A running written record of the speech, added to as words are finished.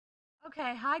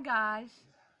Okay, hi guys.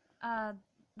 Uh,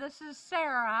 this is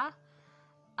Sarah.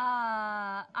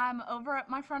 I'm over at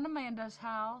my friend Amanda's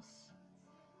house,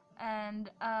 and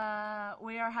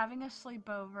we are having a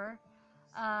sleepover.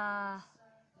 Uh,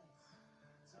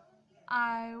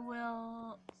 I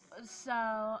will.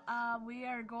 We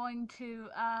are going to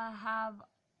have.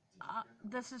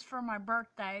 This is for my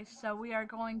birthday, so we are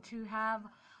going to have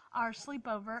our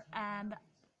sleepover, and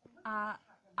uh,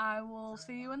 I will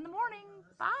see you in the morning.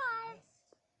 Bye.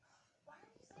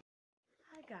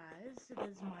 Hi guys, it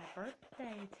is my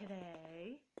birthday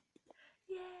today.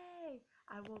 Yay!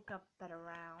 I woke up at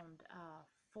around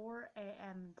 4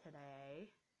 a.m. today,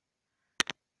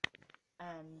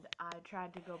 and I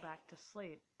tried to go back to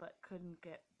sleep but couldn't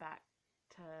get back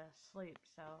to sleep,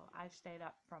 so I stayed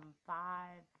up from 5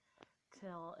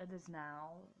 till it is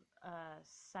now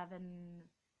 7:50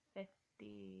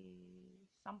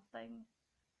 something.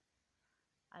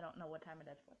 I don't know what time it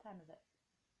is. What time is it?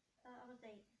 Almost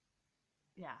 8.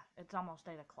 Yeah, it's almost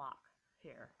 8 o'clock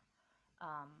here.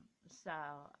 Um, so,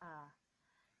 uh,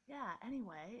 yeah,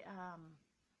 anyway,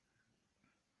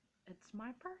 it's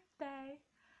my birthday,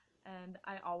 and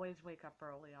I always wake up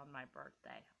early on my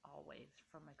birthday, always,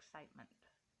 from excitement.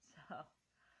 So,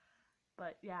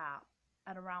 but yeah,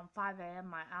 at around 5 a.m.,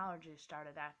 my allergies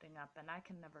started acting up, and I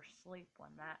can never sleep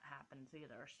when that happens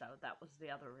either, so that was the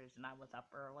other reason I was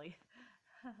up early,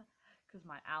 because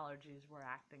my allergies were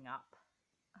acting up.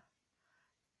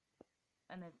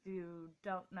 And if you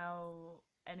don't know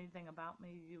anything about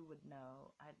me, you would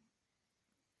know.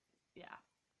 Yeah.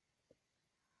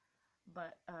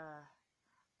 But,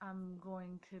 I'm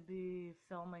going to be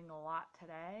filming a lot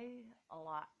today, a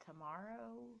lot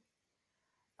tomorrow,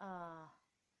 uh,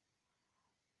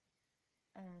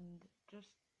 and just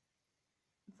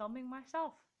filming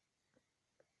myself.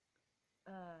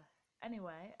 Uh,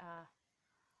 anyway,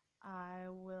 I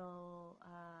will,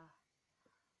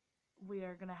 we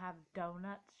are gonna have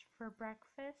donuts for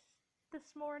breakfast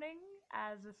this morning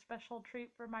as a special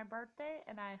treat for my birthday,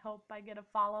 and I hope I get a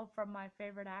follow from my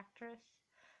favorite actress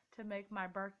to make my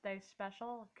birthday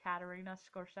special, Katerina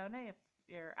Scorsone. If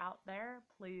you're out there,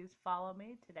 please follow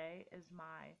me. Today is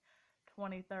my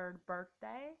 23rd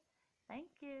birthday. Thank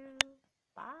you.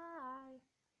 Bye.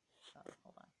 Oh,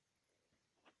 hold on.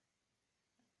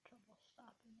 Trouble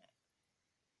stopping it.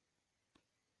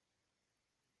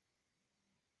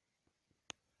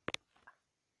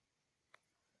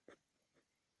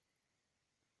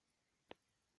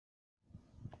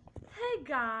 Hey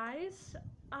guys.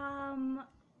 Um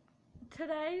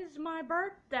Today's my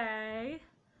birthday.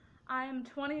 I am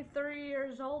 23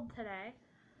 years old today,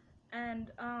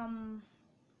 and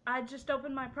I just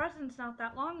opened my presents not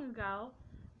that long ago.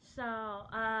 So,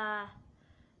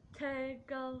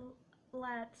 take a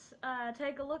let's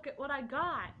take a look at what I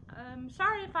got.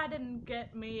 Sorry if I didn't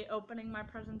get me opening my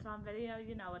presents on video.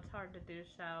 You know, it's hard to do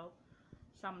so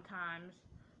sometimes.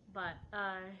 But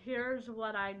here's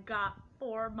what I got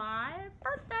for my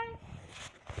birthday.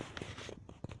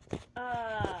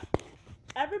 Uh,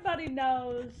 Everybody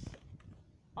knows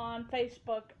on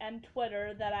Facebook and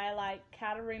Twitter that I like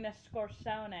Katerina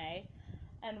Scorsone,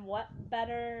 and what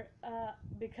better,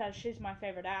 because she's my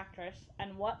favorite actress,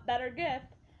 and what better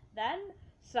gift than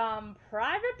some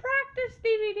private practice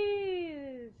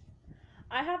DVDs?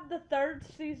 I have the third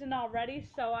season already,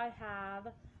 so I have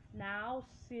now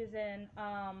season,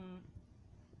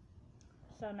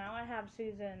 so now I have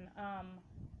season,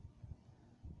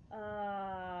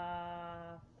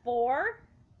 4.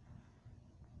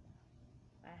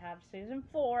 I have season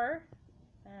 4,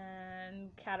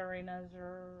 and Katerina's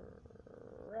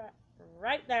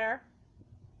right there.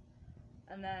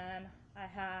 And then I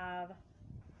have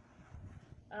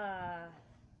uh,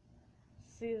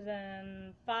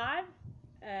 season 5,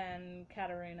 and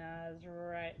Katerina's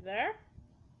right there.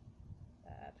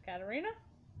 That's Katerina.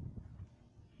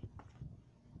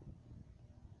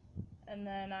 And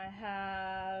then I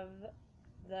have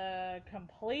the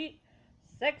complete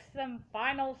 6th and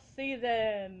final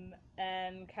season,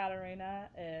 and Katerina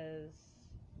is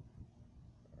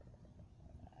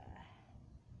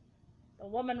the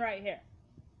woman right here.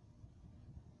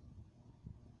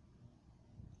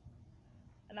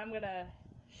 And I'm gonna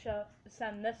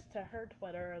send this to her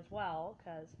Twitter as well,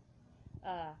 because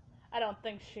I don't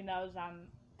think she knows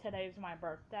today's my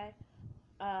birthday.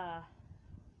 Uh,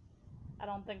 I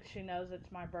don't think she knows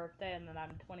it's my birthday and that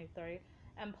I'm 23.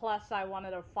 And plus, I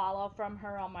wanted a follow from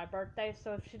her on my birthday,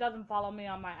 so if she doesn't follow me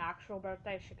on my actual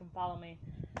birthday, she can follow me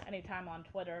anytime on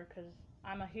Twitter, because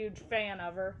I'm a huge fan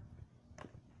of her.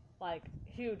 Like,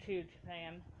 huge, huge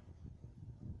fan.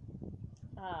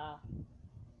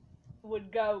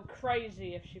 Would go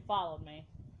crazy if she followed me.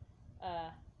 Uh,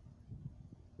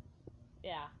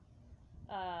 yeah.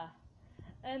 Uh,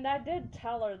 and I did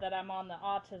tell her that I'm on the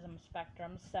autism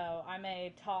spectrum, so I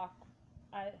may talk.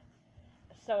 I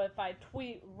so if I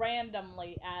tweet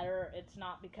randomly at her, it's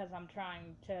not because I'm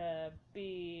trying to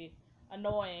be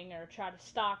annoying or try to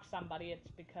stalk somebody.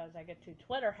 It's because I get too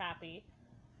Twitter happy,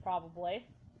 probably,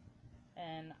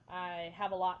 and I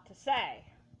have a lot to say,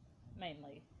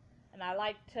 mainly, and I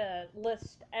like to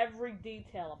list every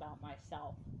detail about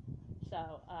myself.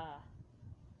 So,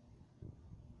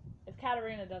 if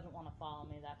Katarina doesn't want to follow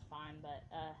me, that's fine. But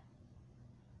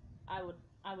I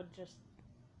would just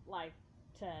like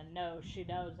to know she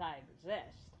knows I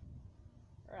exist,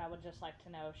 or I would just like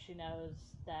to know she knows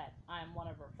that I'm one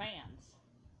of her fans.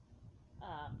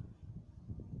 Um,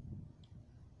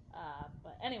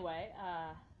 but anyway,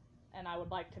 and I would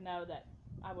like to know that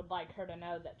I would like her to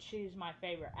know that she's my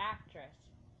favorite actress.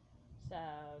 So,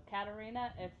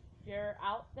 Katarina, if you're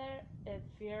out there, if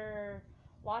you're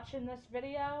watching this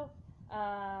video,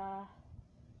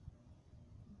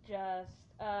 just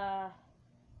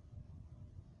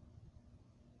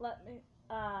let me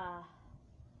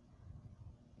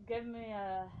give me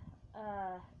a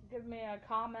uh, give me a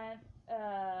comment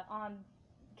on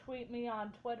tweet me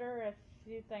on Twitter if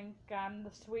you think I'm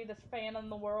the sweetest fan in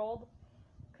the world,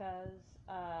 cause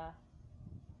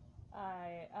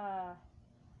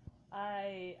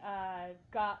I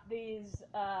got these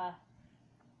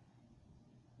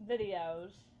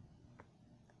videos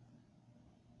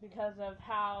because of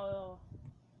how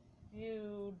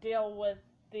you deal with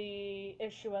the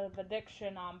issue of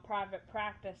addiction on Private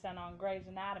Practice and on Grey's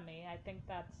Anatomy. I think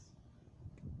that's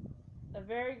a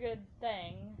very good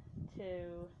thing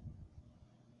to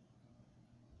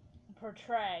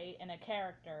portray in a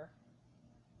character.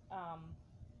 Um,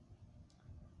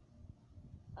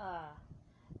 uh,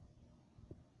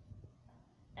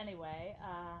 anyway,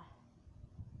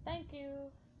 thank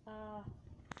you. Uh,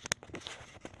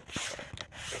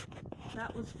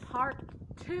 that was part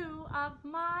 2 of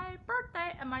my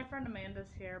birthday, and my friend Amanda's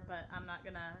here, but I'm not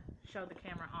gonna show the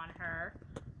camera on her,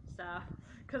 so,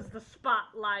 because the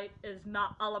spotlight is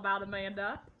not all about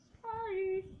Amanda.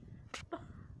 Sorry.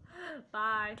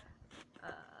 Bye.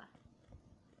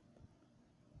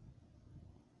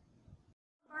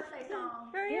 Birthday song.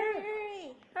 Hurry, Here.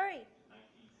 hurry, hurry.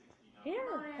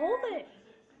 Here, hold it.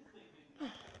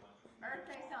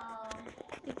 Birthday song.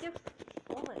 Did you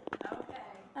hold it?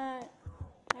 Okay.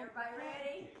 Everybody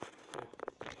ready?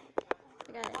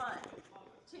 I got it. 1,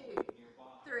 2,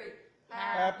 3.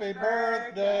 Happy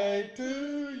birthday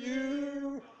to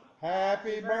you.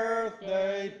 Happy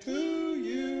birthday to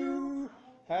you.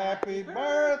 Happy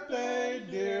birthday,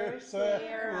 dear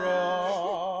Sarah.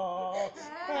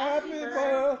 Happy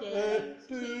birthday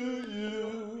to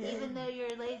you. Even though you're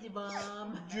a lazy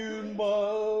bum.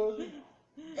 Junebug.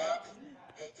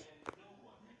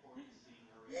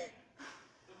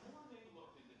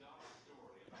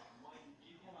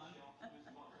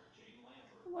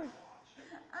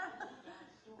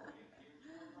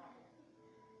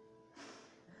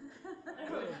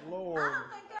 Good Lord.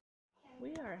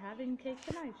 We are having cake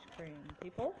and ice cream,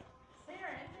 people. Sarah,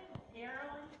 isn't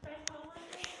Carolyn's face all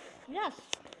like this? Yes.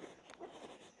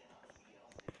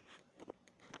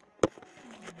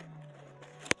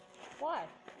 Why?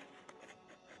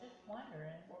 Just wondering.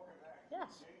 Yes.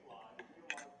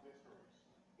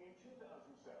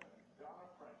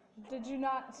 Did you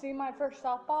not see my first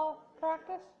softball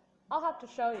practice? I'll have to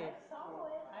show you. I saw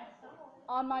it.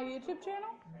 On my YouTube channel?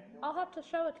 I'll have to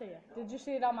show it to you. Did you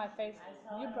see it on my face? I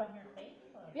saw it on your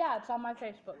Facebook. Yeah, it's on my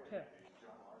Facebook too.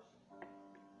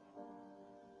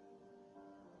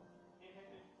 It had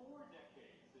been 4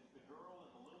 decades since the girl in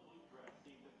the little blue dress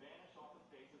seemed to vanish off the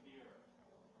face of the earth.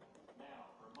 Now,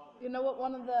 her mother... You know what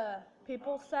one of the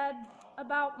people said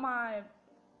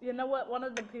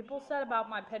about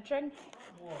my pitching?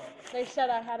 What? They said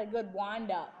I had a good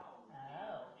wind up.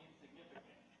 Oh.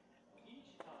 Insignificant.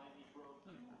 Each time he drove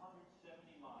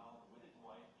 270 miles with his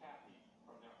wife, Kathy,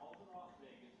 from their home in Las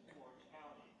Vegas to Orange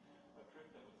County, a trip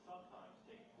that would sometimes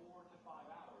take 4 to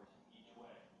 5 hours each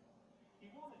way.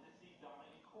 He wanted to see Donna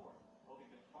in court,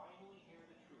 hoping to finally hear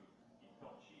the truth he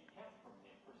felt she'd kept from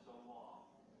him for so long.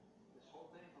 This whole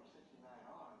thing from 69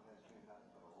 on has been nothing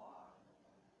but a lie.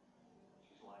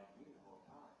 She's lying to me the whole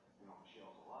time. You know,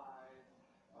 Michelle's alive.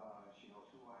 She knows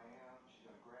who I am. She's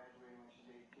going to graduate when she's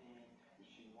 18. If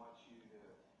she wants you to...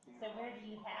 So where do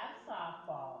you have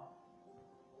softball?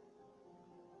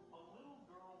 A little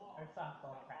girl Or lost.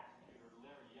 softball practice?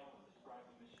 Larry Yellen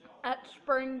describing Michelle. At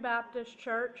Spring Baptist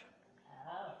Church.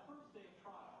 Oh. First day of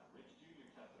trial, Rich Jr.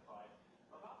 testified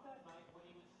about that night when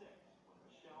he was 6, when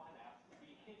Michelle had asked to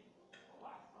be hidden the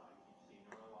last time he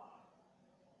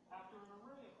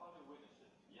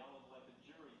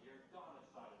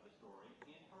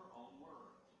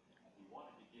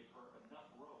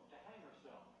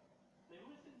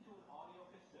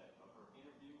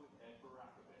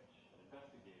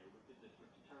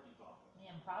attorney's office.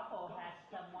 And Papa has to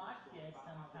come watch this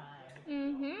sometime.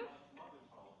 Mm-hmm. Mike's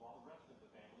mother's home while the rest of the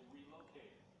family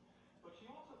relocated. But she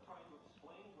also tried to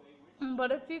explain away Rich's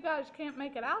But if you guys can't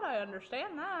make it out, I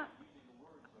understand that. using the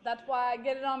words That's why I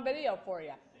get it on video for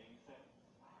you. same sentence.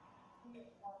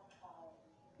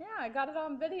 Yeah, I got it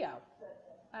on video.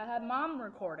 I had Mom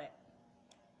record it.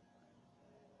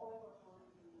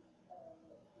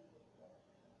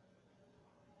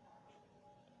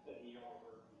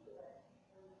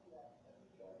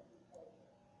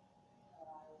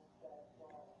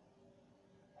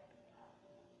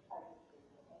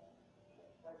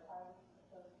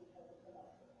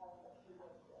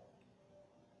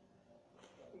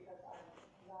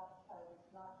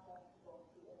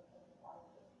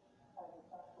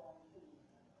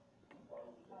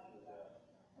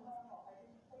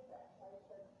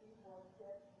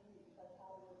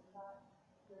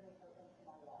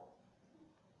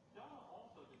 Donna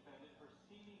also defended her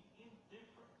seeming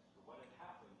indifference to what had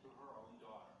happened to her own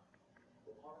daughter.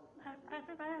 I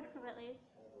forgot accurately.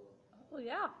 Well,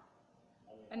 yeah.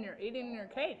 And you're eating your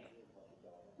cake.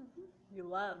 You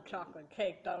love chocolate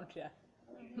cake, don't you?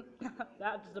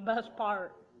 That's the best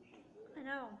part. I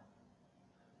know.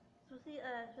 Supposed to be,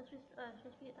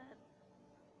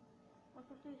 what's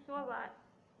supposed to be store-bought?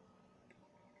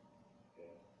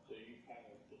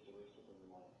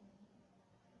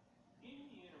 In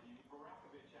the interview,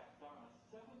 Barakovich asked Donna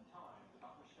 7 times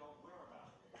about Michelle's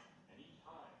whereabouts, and each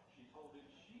time she told him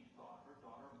she thought her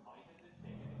daughter might have been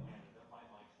taken to Canada by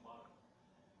Mike's mother.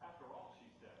 After all, she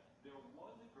said, there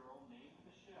was a girl named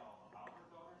Michelle about her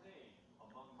daughter's age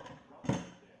among Mike's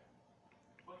relatives there.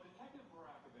 But Detective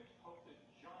Barakovich poked a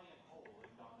giant hole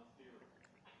in Donna's theory.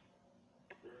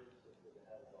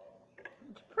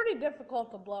 It's pretty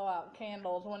difficult to blow out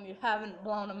candles when you haven't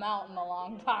blown them out in a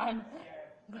long time.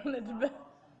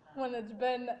 When it's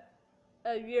been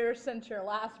a year since your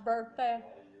last birthday,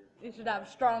 you should have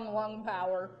strong lung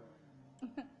power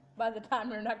by the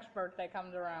time your next birthday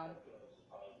comes around.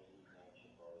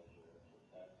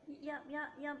 Yeah,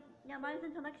 mine's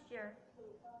until next year.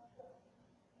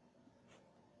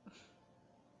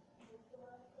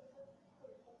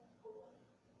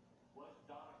 Was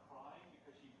Donna crying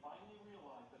because she finally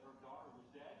realized that her daughter was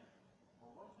dead?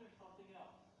 Or was there something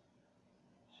else?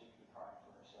 She could be crying for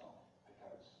herself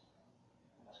because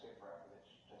Escape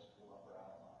Barakovich just blew up her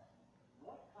alibi.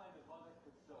 What kind of mother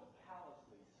could so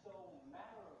callously, so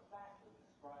matter-of-factly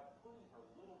describe putting her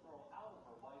little girl out of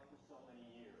her life for so many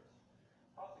years?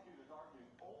 Prosecutors argued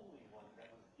only one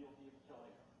that was guilty of killing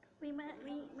her. We might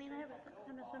have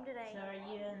come to swim today. So are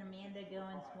you and Amanda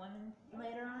going swimming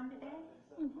later on today?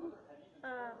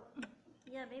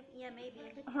 Yeah, maybe.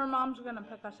 Her mom's gonna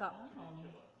pick us up.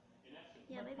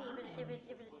 Yeah, maybe if it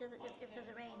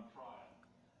doesn't rain.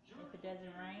 If it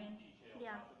doesn't rain?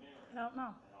 Yeah. I don't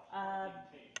know.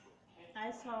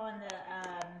 I saw in the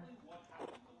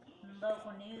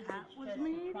local news That it's was just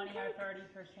me a eating 20 or cake.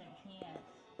 30% chance.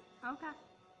 Okay.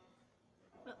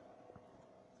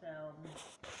 So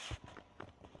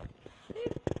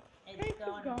Cake it's is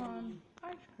going to gone. be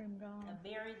Ice cream a gone.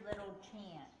 very little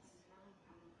chance.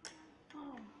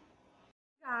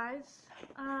 Guys,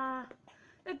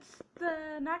 it's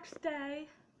the next day,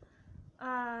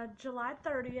 July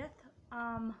 30th.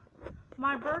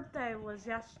 My birthday was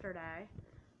yesterday,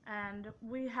 and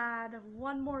we had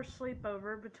one more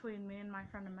sleepover between me and my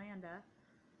friend Amanda.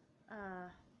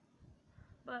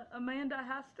 But Amanda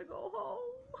has to go home.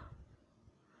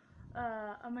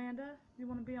 Amanda, you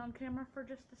want to be on camera for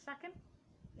just a second?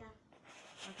 Yeah.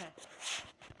 Okay.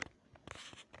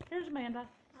 Here's Amanda.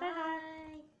 Say hi.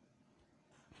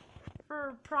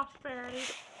 For prosperity.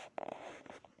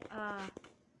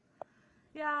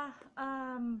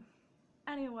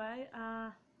 Anyway,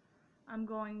 I'm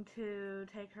going to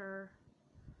take her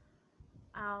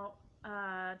out,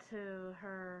 to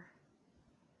her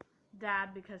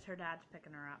dad because her dad's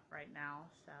picking her up right now,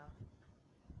 so,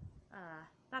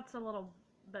 that's a little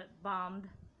bit bummed.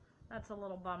 That's a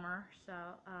little bummer, so,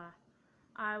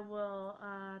 I will,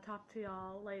 talk to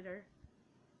y'all later.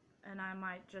 And I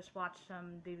might just watch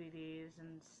some DVDs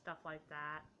and stuff like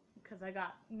that, because I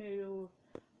got new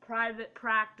private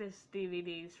practice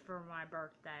DVDs for my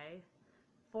birthday,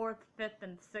 4th, 5th,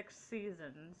 and 6th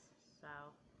seasons, so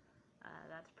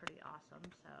that's pretty awesome.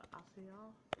 So I'll see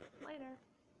y'all later.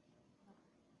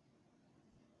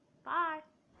 Bye.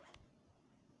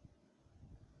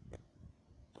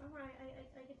 Alright,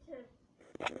 I get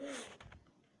to leave.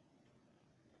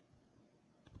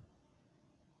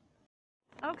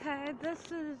 Okay,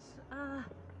 this is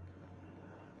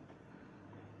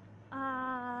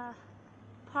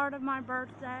part of my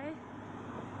birthday.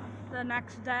 The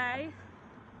next day,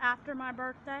 after my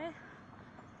birthday,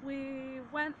 me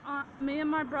and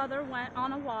my brother went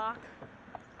on a walk.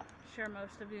 I'm sure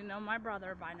most of you know my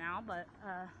brother by now, but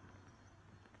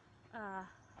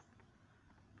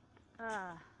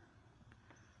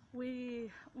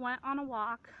we went on a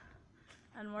walk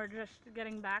and we're just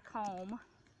getting back home.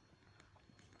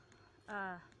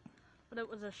 But it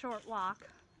was a short walk.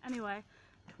 Anyway,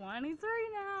 23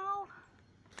 now.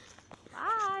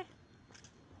 Bye.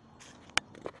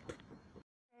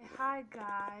 Hey, hi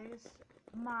guys.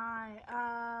 My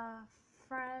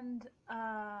friend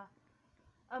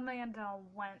Amanda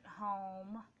went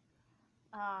home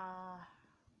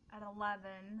at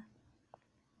 11.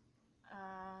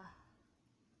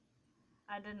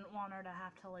 I didn't want her to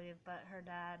have to leave, but her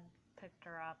dad picked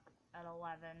her up at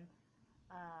 11.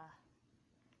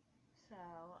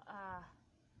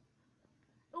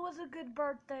 It was a good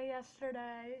birthday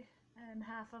yesterday and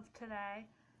half of today.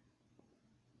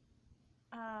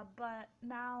 But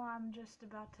now I'm just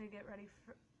about to get ready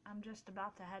I'm just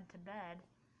about to head to bed.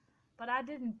 But I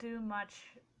didn't do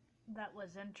much that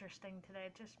was interesting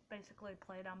today. Just basically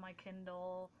played on my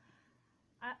Kindle.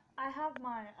 I have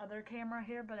my other camera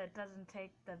here, but it doesn't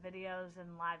take the videos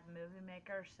in Live Movie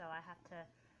Maker, so I have to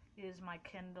use my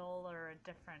Kindle or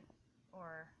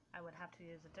I would have to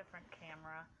use a different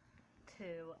camera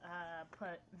to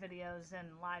put videos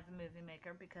in Live Movie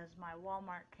Maker, because my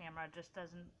Walmart camera just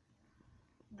doesn't,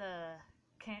 the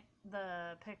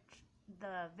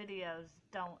videos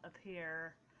don't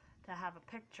appear to have a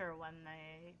picture when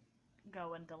they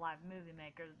go into Live Movie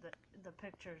Maker. The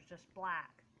picture's just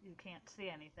black. You can't see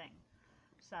anything.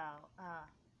 So,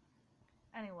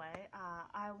 anyway,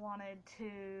 I wanted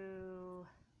to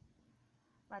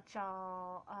let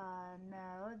y'all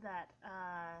know that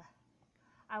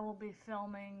I will be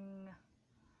filming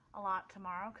a lot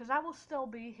tomorrow, because I will still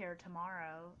be here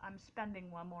tomorrow. I'm spending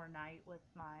one more night with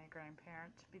my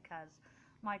grandparents because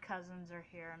my cousins are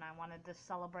here and I wanted to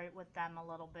celebrate with them a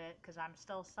little bit, because I'm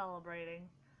still celebrating.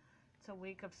 It's a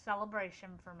week of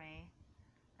celebration for me.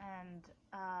 And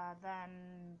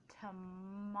then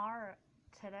tomorrow,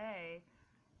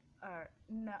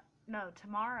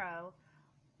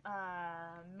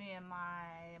 me and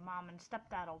my mom and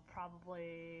stepdad will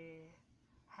probably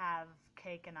have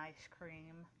cake and ice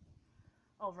cream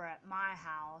over at my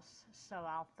house, so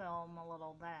I'll film a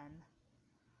little then,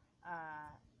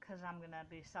 because I'm going to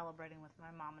be celebrating with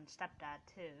my mom and stepdad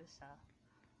too, so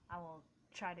I will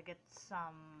try to get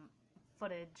some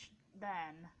footage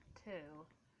then too.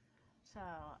 So,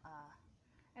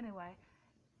 anyway,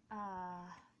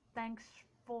 thanks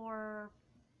for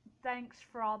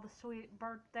all the sweet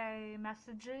birthday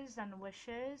messages and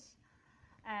wishes,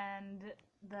 and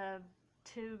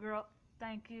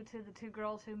thank you to the two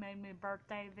girls who made me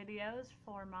birthday videos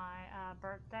for my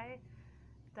birthday.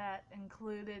 That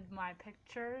included my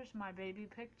pictures, my baby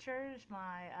pictures,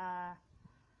 my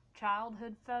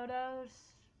childhood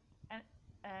photos,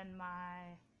 and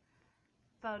my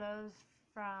photos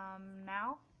from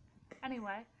now.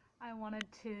 Anyway, I wanted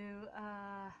to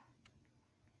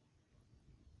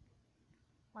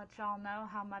let y'all know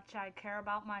how much I care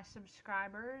about my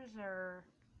subscribers,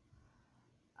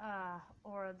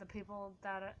 or the people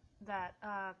that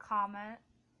comment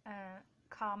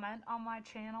on my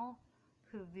channel,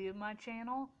 who view my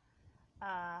channel.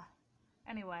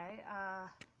 Anyway,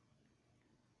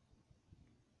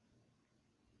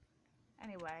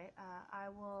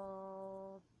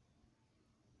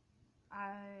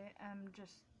 I am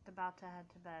just about to head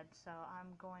to bed, so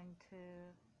I'm going to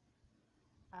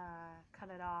cut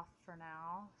it off for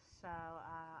now. So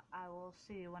I will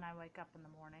see you when I wake up in the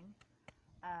morning.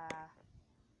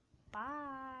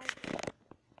 Bye!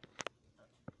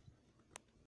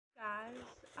 Guys,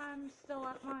 I'm still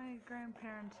at my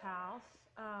grandparents' house.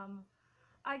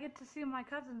 I get to see my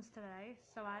cousins today,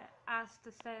 so I asked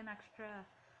to stay an extra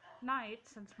night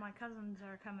since my cousins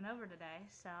are coming over today.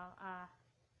 So,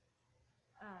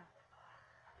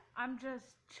 I'm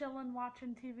just chilling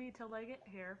watching TV till they get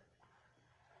here.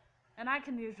 And I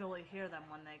can usually hear them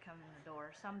when they come in the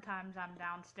door. Sometimes I'm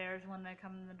downstairs when they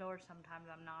come in the door, sometimes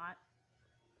I'm not.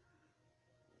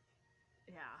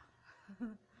 Yeah.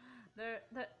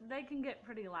 They can get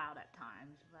pretty loud at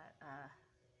times, but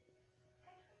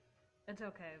it's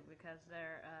okay because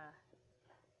they're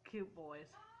cute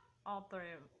boys. All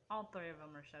three of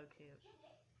them are so cute.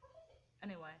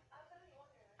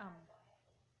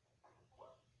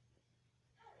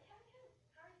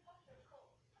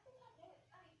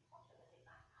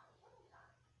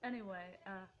 Anyway,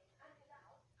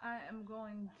 I am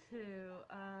going to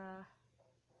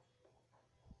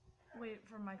wait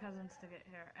for my cousins to get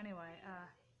here. Anyway,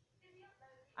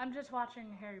 I'm just watching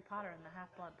Harry Potter and the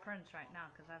Half-Blood Prince right now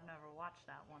because I've never watched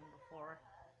that one before.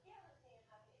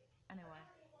 Anyway,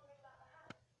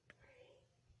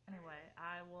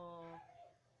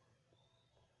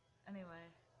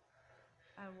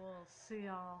 I will see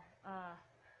y'all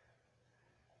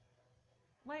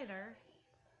later.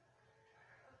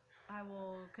 I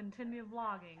will continue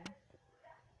vlogging.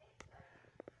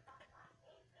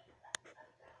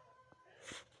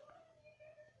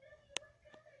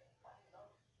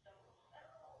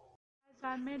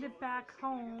 I made it back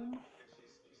home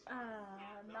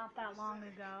not that long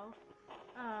ago.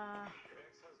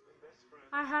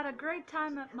 I had a great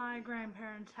time at my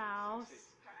grandparents' house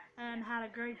and had a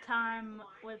great time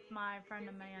with my friend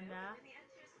Amanda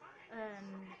and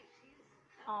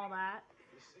all that.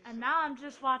 And now I'm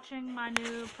just watching my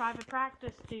new private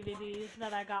practice DVDs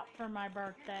that I got for my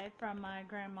birthday from my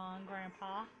grandma and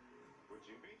grandpa.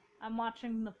 I'm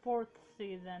watching the 4th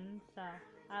season, so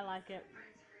I like it.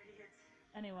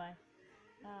 Anyway,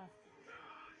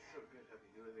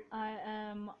 I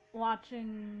am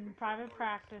watching private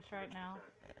practice right now.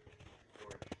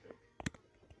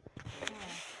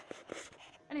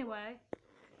 Anyway,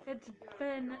 it's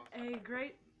been a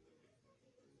great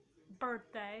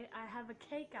birthday. I have a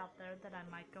cake out there that I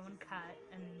might go and cut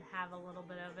and have a little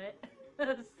bit of it.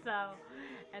 So,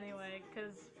 anyway,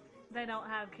 because they don't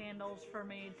have candles for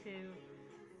me to,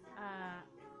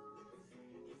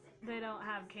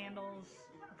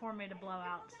 blow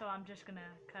out, so I'm just gonna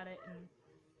cut it and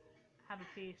have a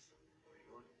piece.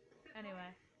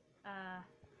 Anyway,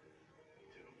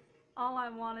 all I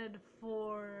wanted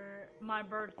for my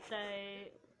birthday,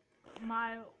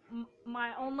 my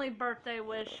only birthday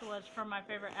wish was for my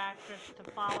favorite actress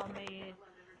to follow me,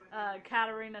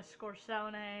 Caterina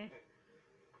Scorsone,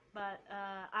 but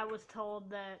I was told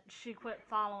that she quit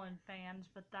following fans,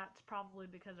 but that's probably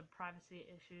because of privacy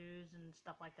issues and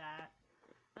stuff like that,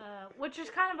 which is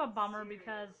kind of a bummer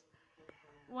because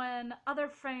when other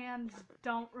fans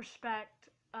don't respect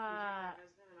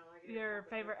your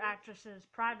favorite actress's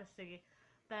privacy,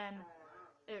 then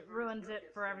it ruins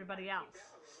it for everybody else.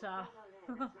 So,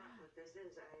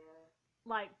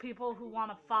 like people who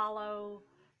want to follow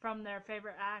from their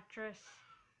favorite actress.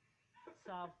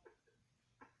 So,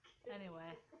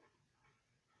 anyway.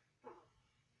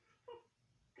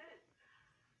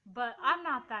 But I'm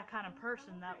not that kind of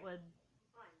person that would,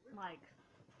 like,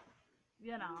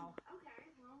 you know,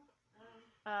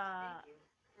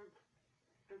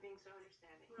 for being so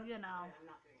understanding. you know. I'm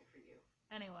not doing it for you.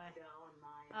 Anyway, Bill and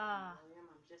Maya and William,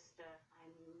 I'm just,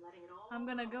 I'm letting it all I'm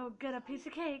gonna go get a piece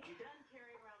of cake, I'm done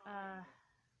carrying around all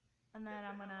and then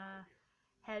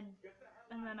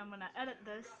I'm gonna edit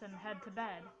this and head to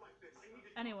bed.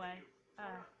 Anyway,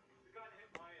 I'm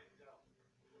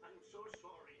so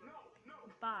sorry. No.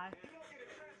 bye. You don't get a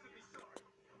chance to be sorry.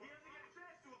 He doesn't get a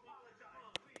chance to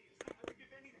apologize. Please. If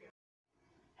anything.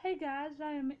 Hey guys,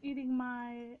 I am eating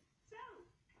my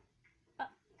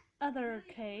other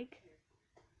cake.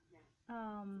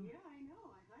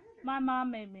 My mom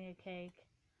made me a cake,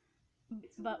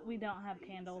 but we don't have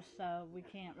candles, so we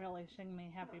can't really sing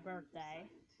me happy birthday.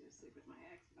 to sleep with my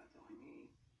ex without telling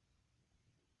me.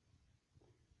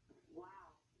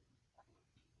 Wow.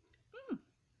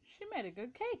 She made a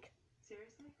good cake.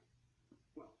 Seriously?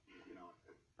 Well, you know.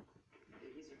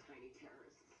 These are tiny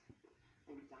terrorists.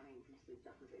 I'm dying from sleep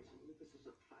deprivation. Lucas was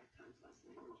up 5 times less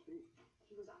than he.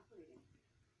 He was operating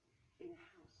in a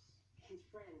house. His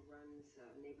friend runs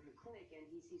a neighborhood clinic, and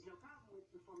he sees no problem with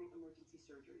performing emergency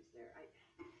surgeries there.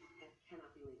 That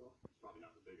cannot be legal. It's probably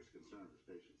not the biggest concern his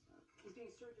patients have. He's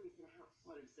doing surgeries in a house.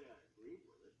 Well, I didn't say I agreed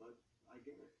with it, but I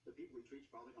get it. The people he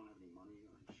treats probably don't have any money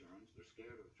or insurance. They're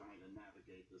scared of trying to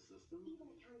navigate the system.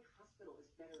 Even a county hospital is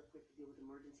better equipped to deal with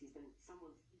emergencies than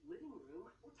someone's living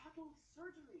room. We're talking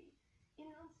surgery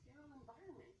in an unsterile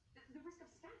environment. The risk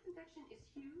of staph infection is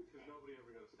huge. Because nobody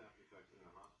ever got a staph infection in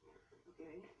a hospital.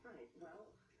 Okay, right. Well,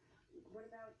 what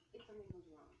about if something goes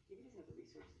wrong? Maybe he doesn't have the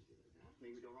resources to do that.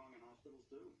 Things go wrong in hospitals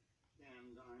too.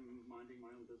 And I'm minding my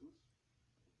own business.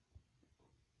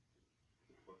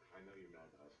 Look, I know you're mad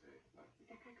at us, Dave. That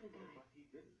guy could have died. But he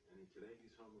didn't. And today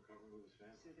he's home recovering with his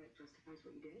family. So that justifies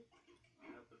what you did? I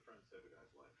have the friend save a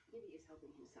guy's life. Maybe he's helping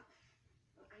himself.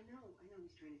 I know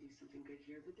he's trying to do something good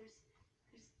here, but there's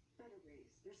better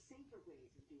ways. There's safer ways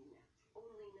of doing that.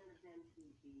 Only none of them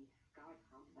feed the God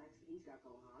complex that he's got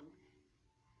going on.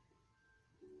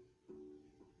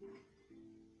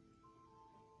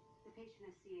 The patient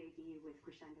has CAD with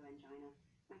crescendo angina.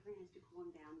 My plan is to cool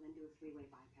him down, then do a 3-way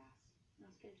bypass.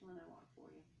 I'll schedule an OR for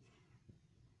you.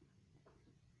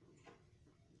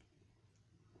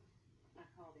 I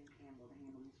called in Campbell to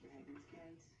handle Mr. Hagen's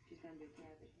case. She's going to do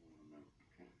cabbage. No.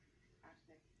 Okay.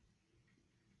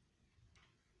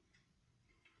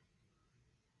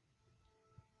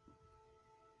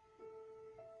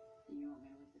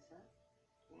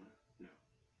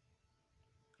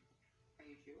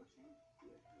 Thank you.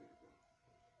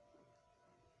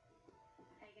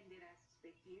 Hagen did ask to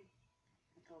speak to you.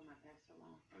 I told him I passed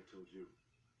along. I told you.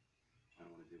 I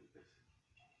don't want to deal with this.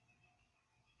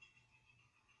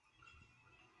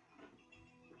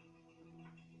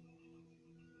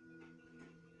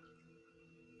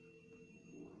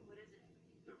 What is it?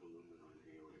 Double lumen on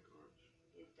aortic arch.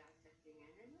 Is dissecting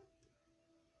aneurysm?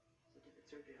 So different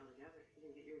surgery altogether. You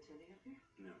didn't get your attending up here?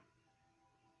 No.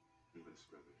 I'm gonna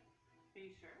scrub it. Are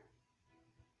you sure?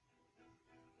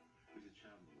 He's a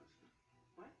child molester.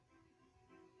 What?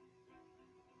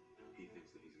 He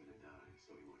thinks that he's gonna die,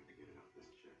 so he wanted to get it off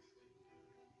his chest.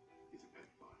 He's a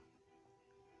pedophile.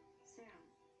 Sam.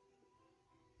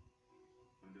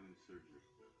 I'm doing surgery.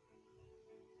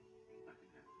 I can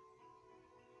handle it.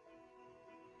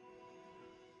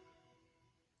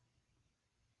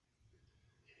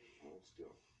 Hold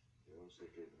still. You don't say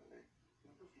good, honey.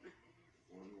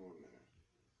 One more minute.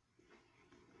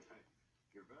 Hey,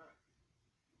 you're back.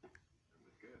 That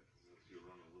was good. Looks you're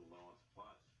running a little low on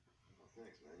supplies. Oh,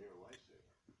 thanks, man. You're a lifesaver.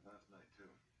 Last night,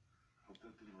 too. Hope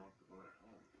that didn't rock the boat at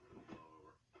home. It'll blow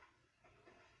over.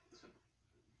 Listen,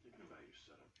 thinking about your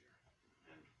setup here.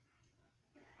 And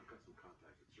I've got some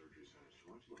contacts at surgery centers.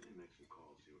 So why don't you let me make some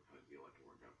calls, see what kind of deal I can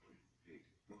work out for you? Pete,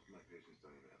 most of my patients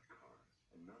don't even have cars.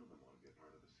 And none of them want to be a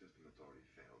part of a system that's already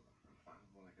failed them. I'm fine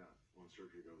with what I got. When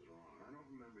surgery goes wrong, I don't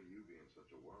remember you being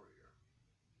such a worrier.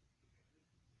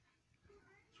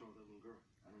 What's wrong with that little girl?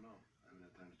 I don't know. I haven't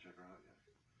had time to check her out yet.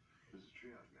 This is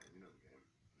triage, man. You know the game.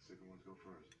 The sicker ones go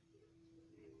first.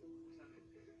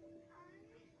 Hi.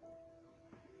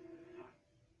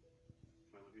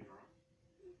 Can I look at your arm?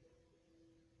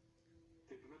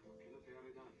 Ti prometto che non ti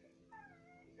daré daño.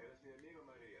 Eres mi amigo,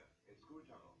 Maria.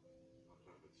 Escúchalo. I'll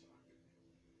play with socket.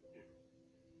 Here.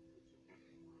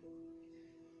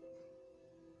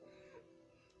 There.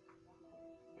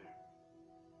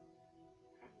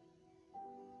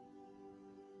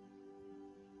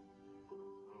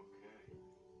 Okay.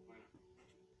 Bueno.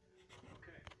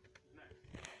 Okay. Next.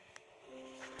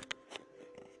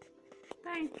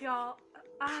 Thank y'all.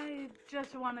 I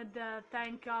just wanted to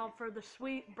thank y'all for the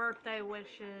sweet birthday wishes.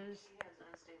 He has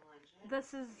unstable engine.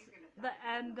 This is the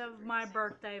end of my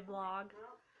birthday vlog,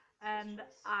 and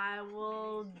I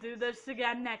will do this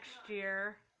again next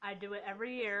year. I do it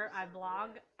every year. I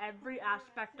vlog every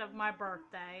aspect of my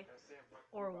birthday,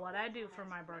 or what I do for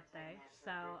my birthday.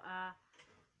 So,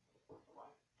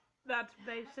 that's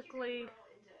basically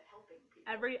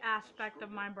every aspect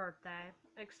of my birthday,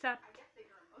 except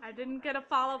I didn't get a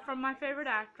follow from my favorite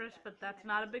actress, but that's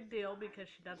not a big deal because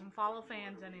she doesn't follow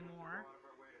fans anymore.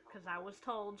 Because I was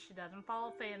told she doesn't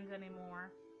follow fans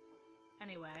anymore.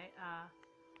 Anyway,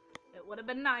 it would have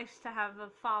been nice to have a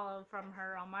follow from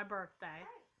her on my birthday.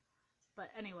 But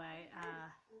anyway,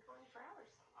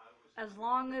 as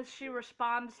long as she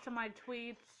responds to my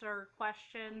tweets or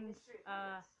questions,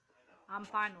 I'm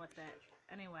fine with it.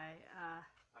 Anyway,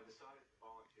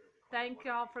 thank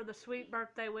y'all for the sweet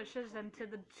birthday wishes, and to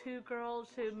the 2 girls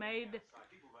who made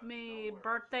me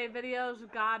birthday videos,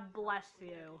 God bless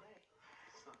you.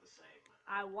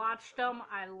 I watched them,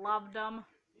 I loved them,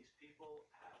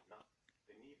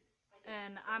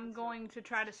 and I'm going to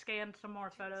try to scan some more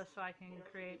photos so I can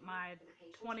create my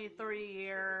 23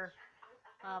 year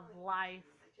of life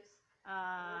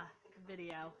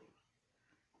video.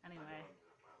 Anyway,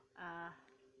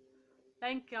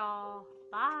 thank y'all.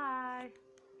 Bye.